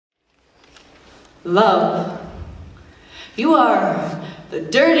Love. You are the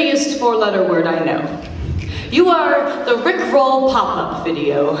dirtiest four-letter word I know. You are the Rickroll pop-up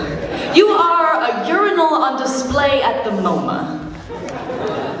video. You are a urinal on display at the MoMA.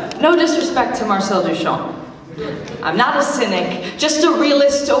 No disrespect to Marcel Duchamp. I'm not a cynic, just a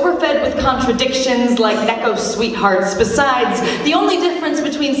realist overfed with contradictions like Necco sweethearts. Besides, the only difference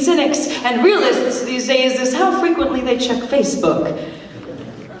between cynics and realists these days is how frequently they check Facebook.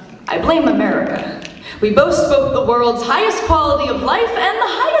 I blame America. We boast both the world's highest quality of life and the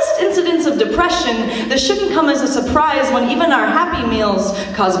highest incidence of depression. This shouldn't come as a surprise when even our Happy Meals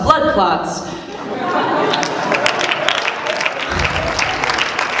cause blood clots.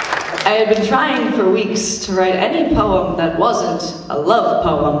 I had been trying for weeks to write any poem that wasn't a love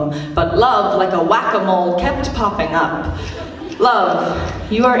poem, but love, like a whack-a-mole, kept popping up.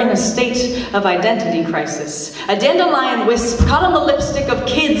 Love, you are in a state of identity crisis. A dandelion wisp caught on the lipstick of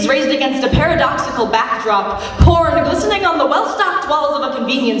kids raised against a paradoxical backdrop. Porn glistening on the well-stocked walls of a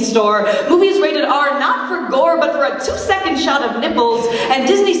convenience store. Movies rated R not for gore but for a 2-second shot of nipples. And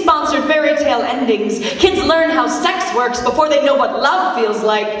Disney-sponsored fairy tale endings. Kids learn how sex works before they know what love feels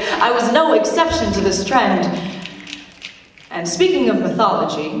like. I was no exception to this trend. And speaking of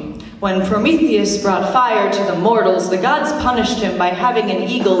mythology, when Prometheus brought fire to the mortals, the gods punished him by having an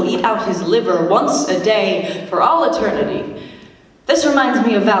eagle eat out his liver once a day for all eternity. This reminds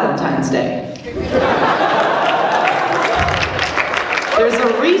me of Valentine's Day. There's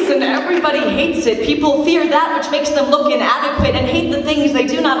a reason everybody hates it. People fear that which makes them look inadequate and hate the things they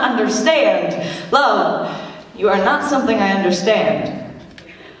do not understand. Love, you are not something I understand.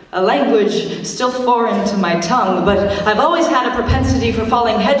 A language still foreign to my tongue, but I've always had a propensity for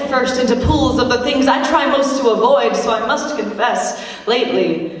falling headfirst into pools of the things I try most to avoid, so I must confess,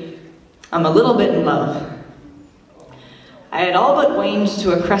 lately, I'm a little bit in love. I had all but waned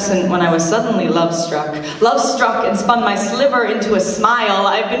to a crescent when I was suddenly love-struck. Love-struck and spun my sliver into a smile.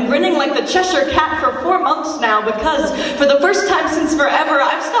 I've been grinning like the Cheshire cat for 4 months now because, for the first time since forever,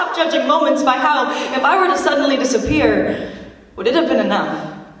 I've stopped judging moments by how, if I were to suddenly disappear, would it have been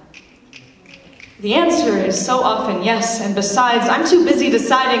enough? The answer is so often yes, and besides, I'm too busy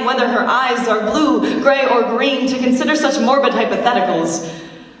deciding whether her eyes are blue, gray, or green to consider such morbid hypotheticals.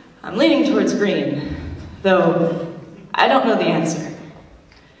 I'm leaning towards green, though I don't know the answer.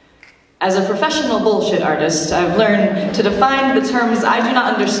 As a professional bullshit artist, I've learned to define the terms I do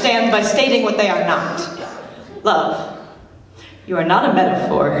not understand by stating what they are not. Love, you are not a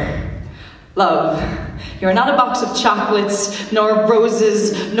metaphor. Love, you are not a box of chocolates, nor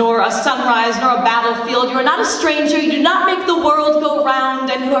roses, nor a sunrise, nor a battlefield. You are not a stranger. You do not make the world go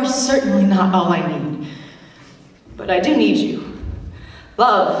round, and you are certainly not all I need. But I do need you.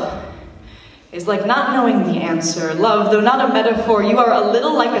 Love is like not knowing the answer. Love, though not a metaphor, you are a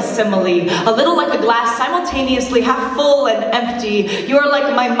little like a simile, a little like a glass simultaneously half full and empty. You are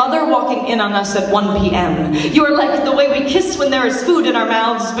like my mother walking in on us at 1 p.m. You are like the way we kiss when there is food in our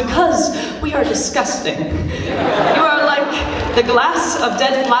mouths because we are disgusting. You are like the glass of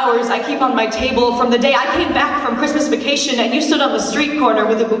dead flowers I keep on my table from the day I came back from Christmas vacation and you stood on the street corner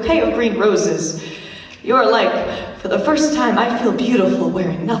with a bouquet of green roses. You are like, for the first time, I feel beautiful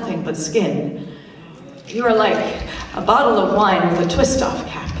wearing nothing but skin. You are like a bottle of wine with a twist-off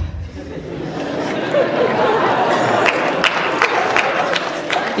cap.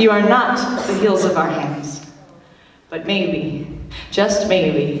 You are not the heels of our hands, but maybe, just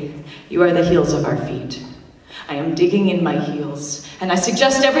maybe, you are the heels of our feet. I am digging in my heels, and I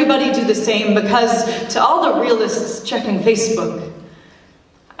suggest everybody do the same because to all the realists checking Facebook,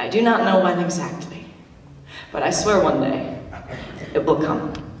 I do not know when exactly. But I swear one day, it will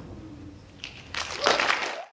come.